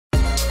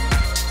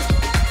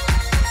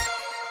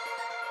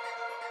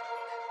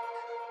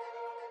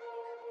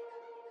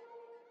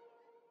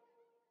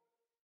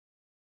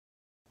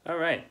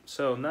Alright,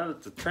 so now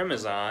that the trim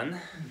is on,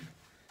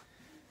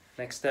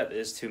 next step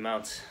is to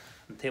mount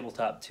the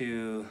tabletop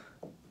to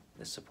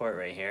the support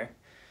right here.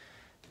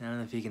 I don't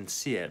know if you can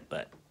see it,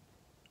 but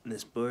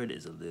this board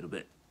is a little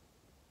bit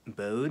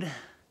bowed,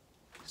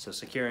 so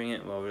securing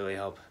it will really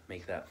help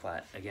make that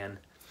flat again.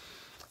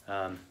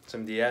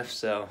 Some DF,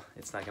 so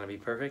it's not going to be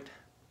perfect,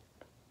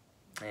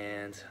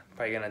 and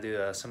probably going to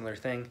do a similar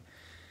thing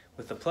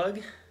with the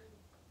plug,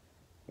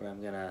 where I'm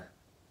going to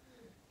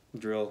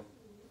drill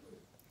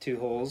 2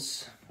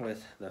 holes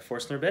with the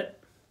Forstner bit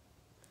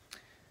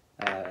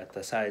at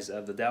the size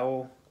of the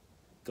dowel,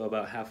 go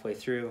about halfway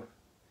through,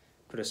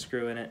 put a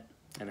screw in it,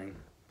 and then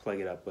plug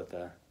it up with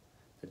the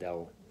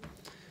dowel.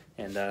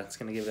 And it's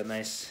going to give it a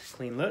nice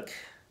clean look,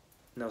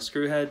 no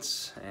screw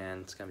heads,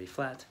 and it's going to be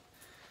flat.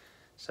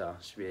 So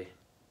should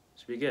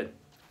be good.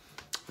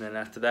 And then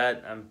after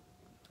that, I'm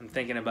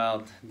thinking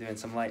about doing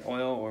some light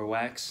oil or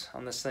wax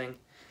on this thing,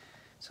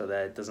 so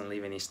that it doesn't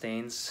leave any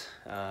stains.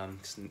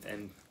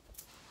 And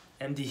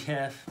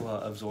MDF will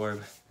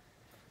absorb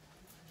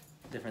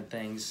different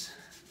things,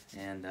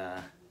 and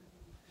I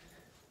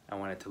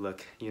want it to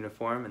look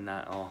uniform and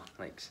not all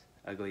like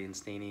ugly and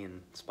stainy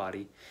and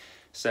spotty.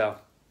 So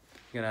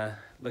I'm gonna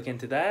look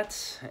into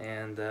that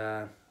and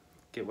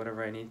get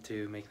whatever I need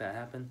to make that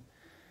happen.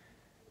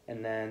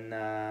 And then,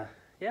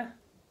 yeah,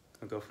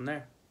 I'll go from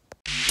there.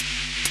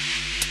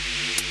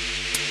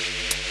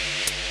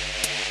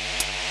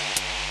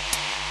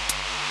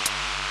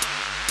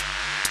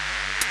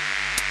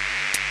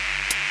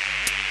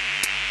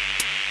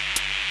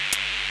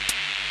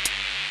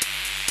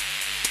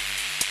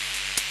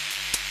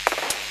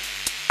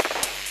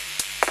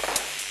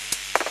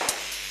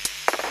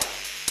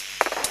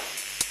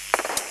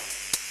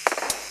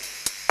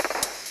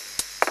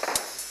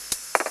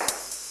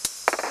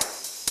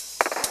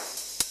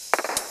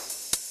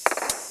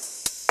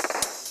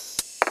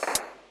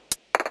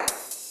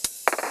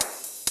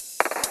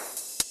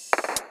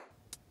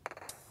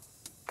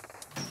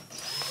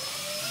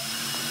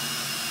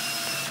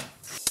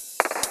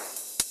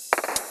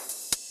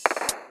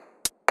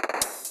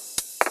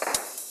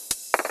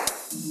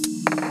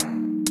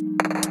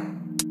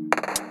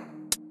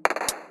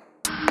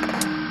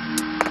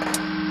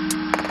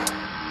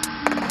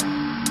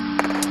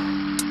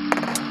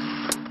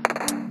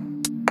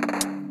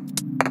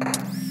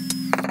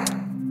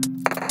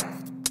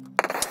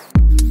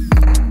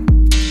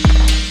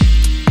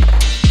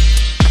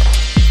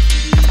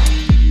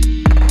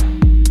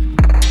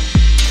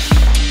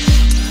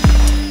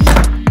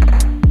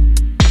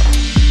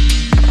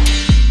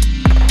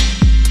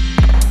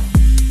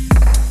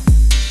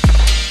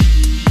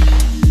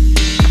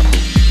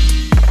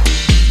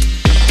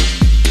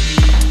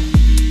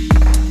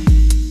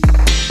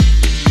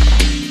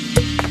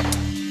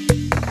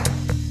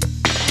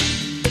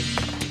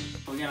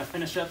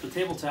 Finish up the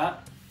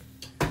tabletop.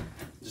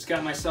 Just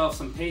got myself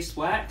some paste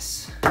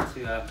wax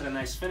to put a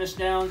nice finish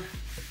down,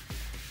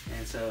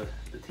 and so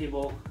the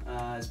table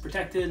is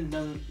protected and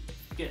doesn't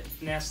get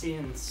nasty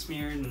and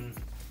smeared and,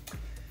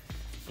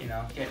 you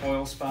know, get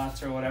oil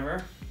spots or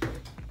whatever.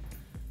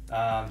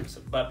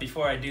 But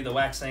before I do the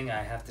waxing,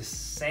 I have to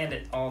sand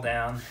it all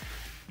down,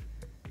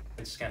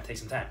 which is gonna take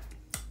some time.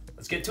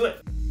 Let's get to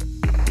it.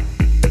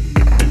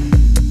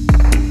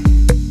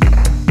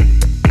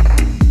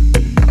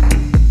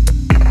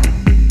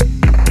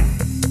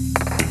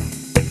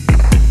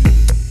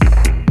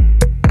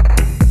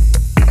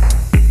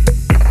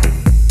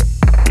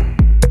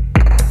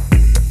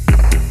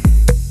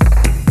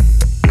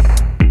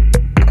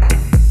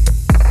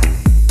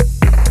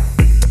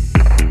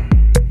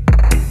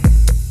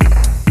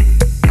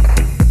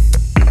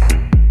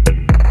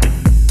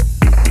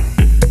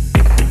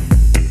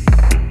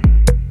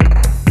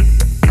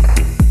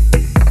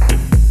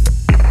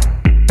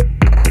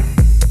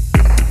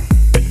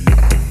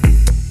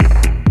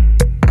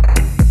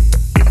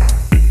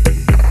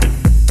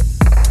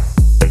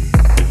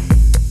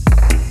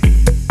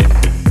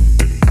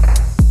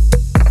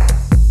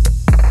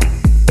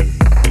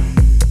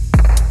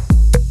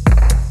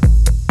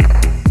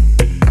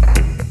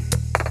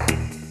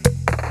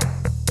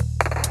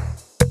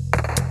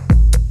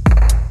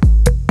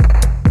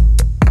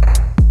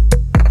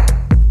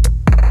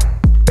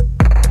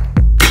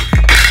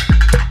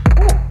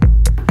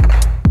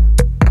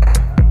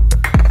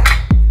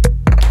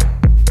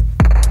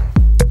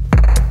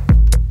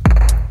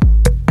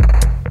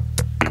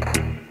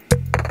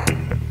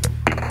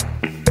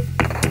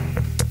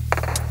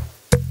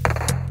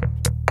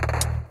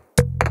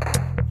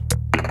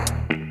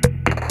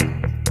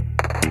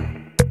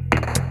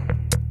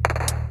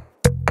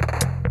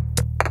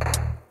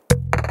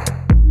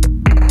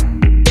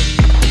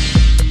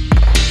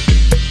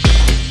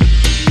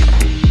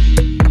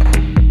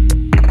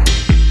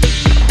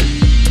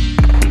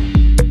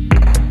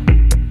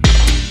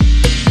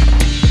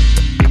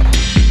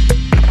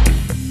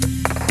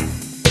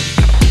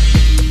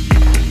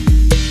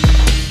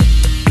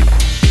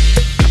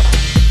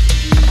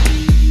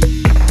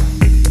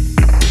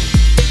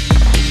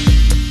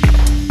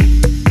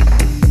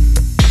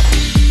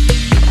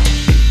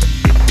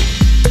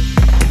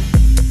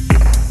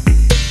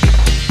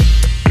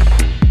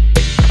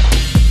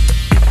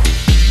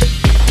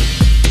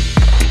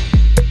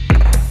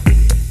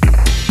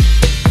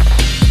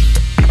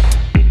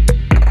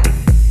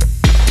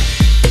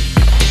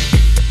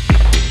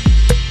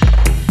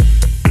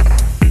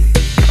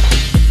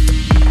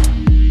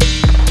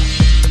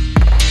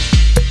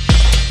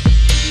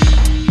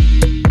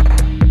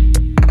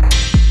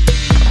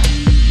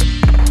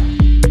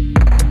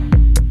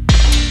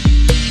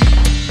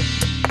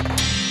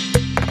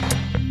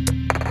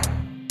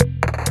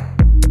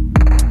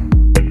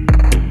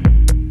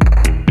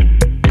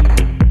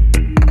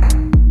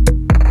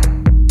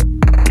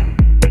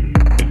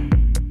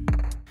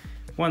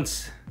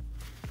 once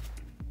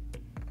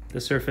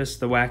the surface,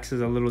 the wax is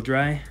a little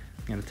dry,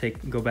 I'm gonna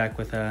go back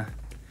with a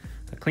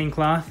clean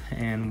cloth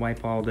and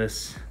wipe all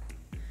this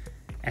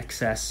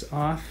excess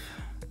off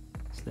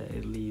so that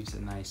it leaves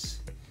a nice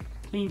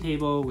clean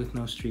table with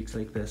no streaks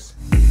like this.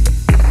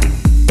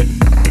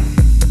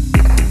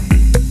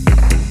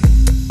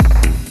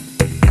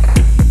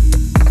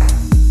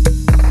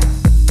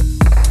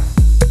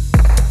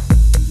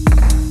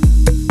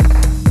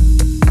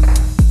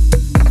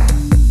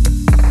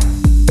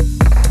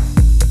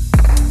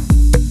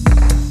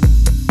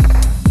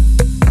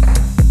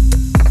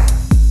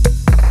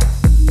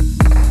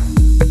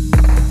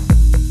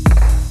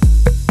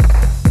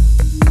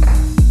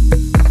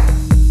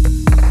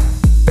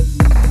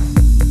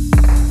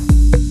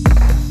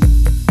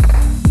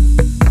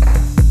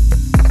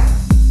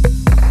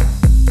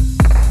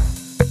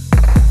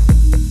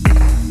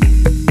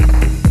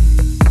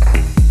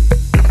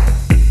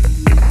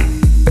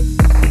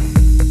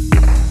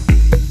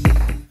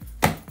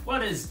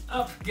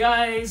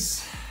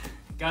 Guys,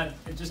 I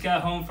just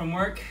got home from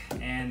work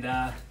and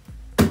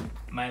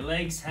my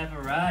legs have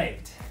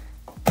arrived.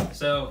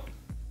 So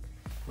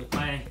with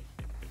my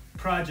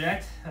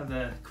project of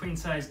the queen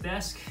size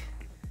desk,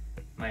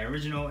 my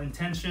original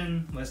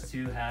intention was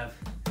to have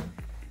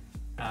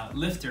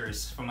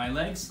lifters for my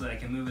legs so that I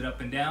can move it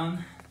up and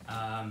down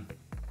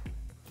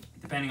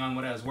depending on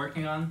what I was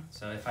working on.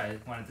 So if I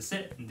wanted to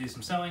sit and do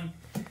some sewing,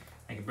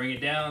 I could bring it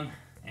down.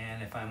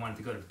 And if I wanted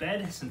to go to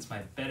bed, since my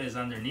bed is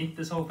underneath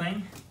this whole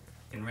thing,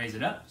 I can raise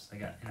it up so I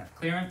got enough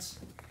clearance.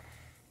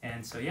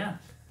 And so yeah,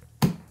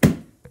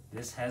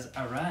 this has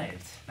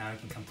arrived. Now I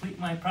can complete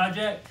my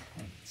project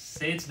and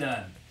say it's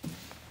done.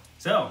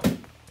 So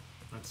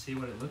let's see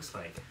what it looks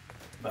like.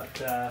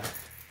 But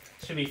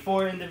should be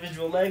 4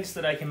 individual legs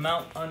that I can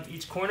mount on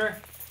each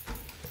corner,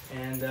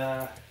 and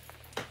gotta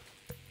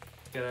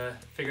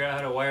figure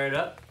out how to wire it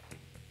up.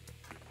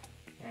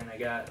 And I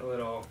got a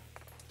little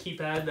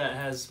keypad that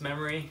has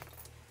memory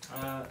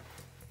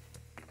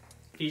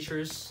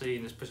features, so you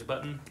can just push a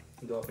button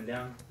and go up and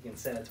down. You can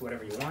set it to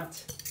whatever you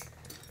want.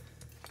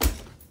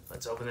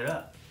 Let's open it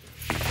up.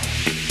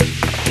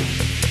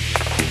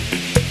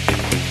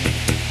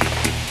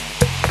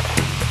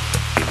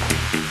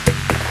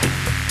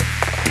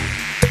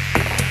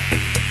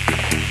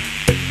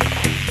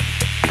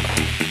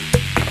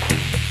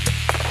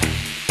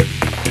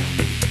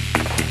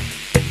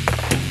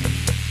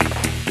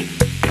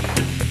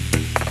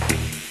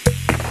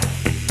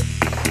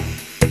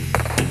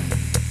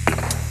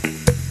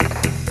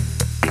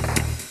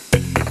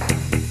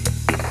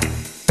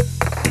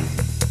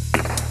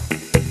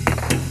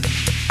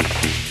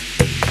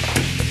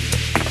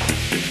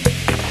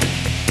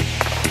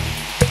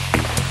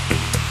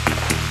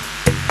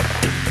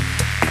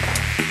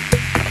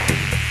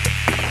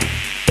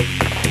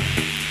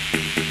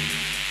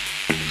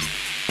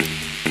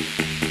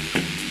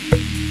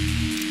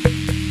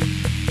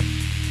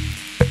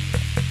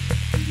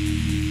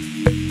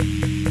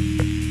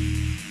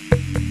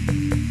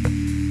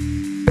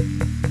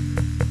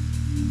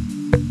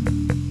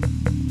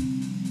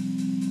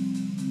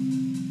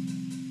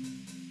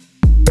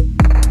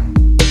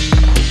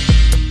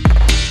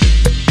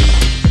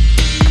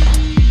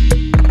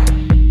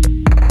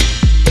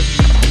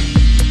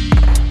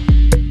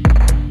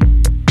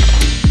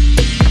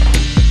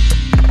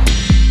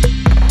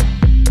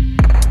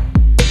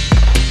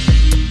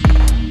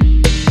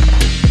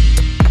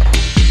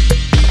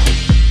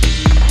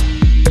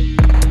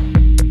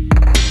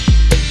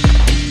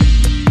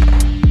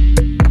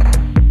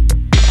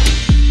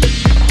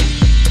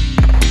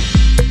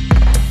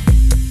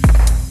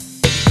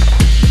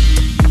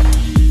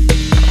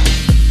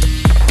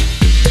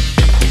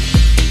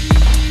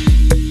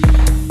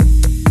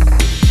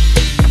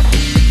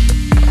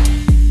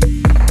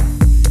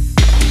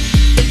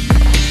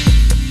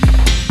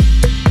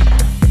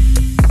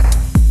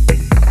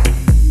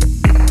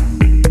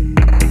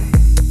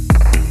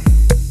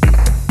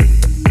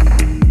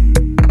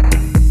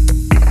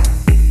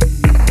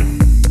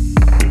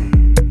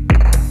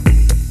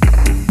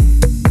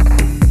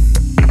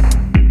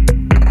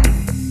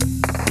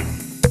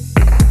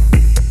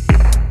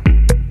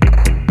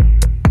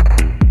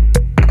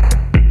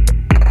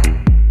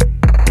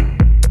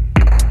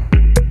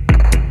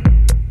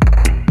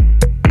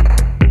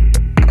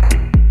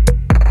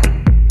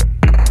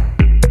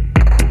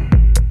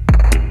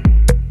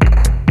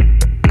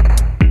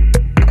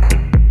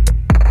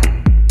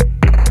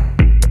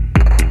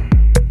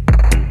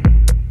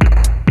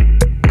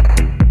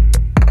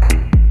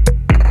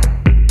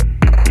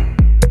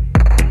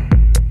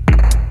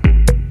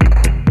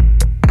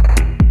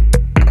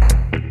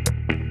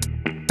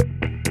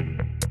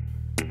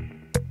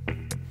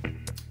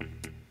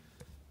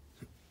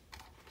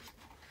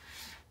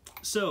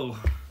 So,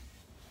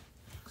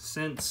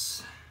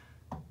 since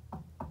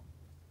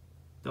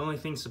the only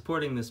thing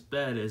supporting this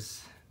bed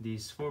is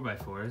these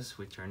 4x4s,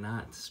 which are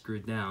not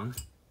screwed down,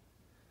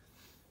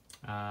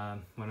 what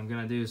I'm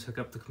gonna do is hook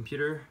up the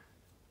computer,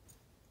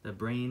 the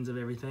brains of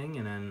everything,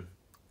 and then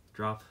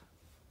drop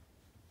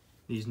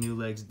these new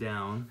legs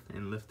down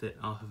and lift it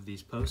off of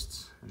these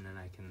posts, and then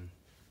I can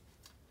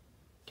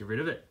get rid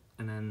of it.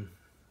 And then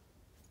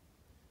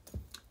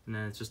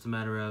it's just a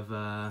matter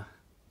of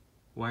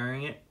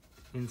wiring it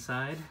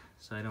inside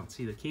so I don't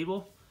see the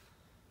cable.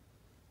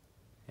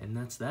 And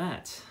that's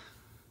that.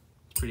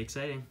 Pretty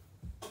exciting.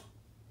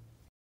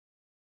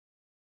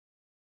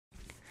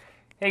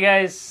 Hey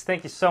guys,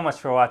 thank you so much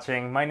for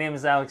watching. My name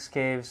is Alex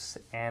Caves,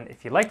 and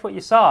if you liked what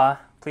you saw,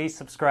 please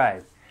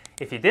subscribe.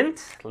 If you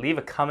didn't, leave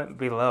a comment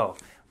below.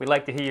 We'd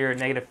like to hear your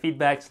negative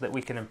feedback so that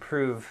we can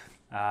improve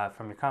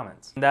from your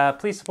comments. And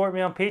please support me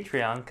on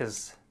Patreon,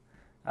 because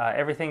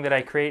everything that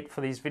I create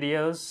for these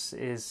videos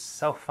is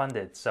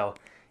self-funded, so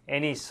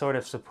any sort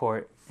of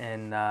support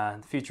in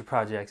future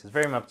projects is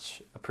very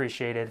much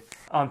appreciated.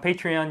 On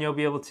Patreon, you'll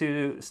be able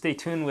to stay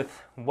tuned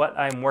with what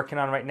I'm working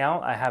on right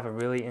now. I have a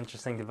really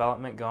interesting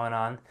development going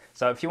on.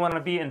 So if you want to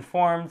be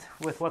informed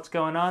with what's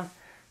going on,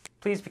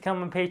 please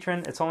become a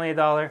patron. It's only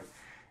 $1.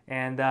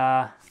 And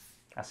I'll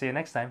see you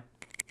next time.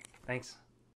 Thanks.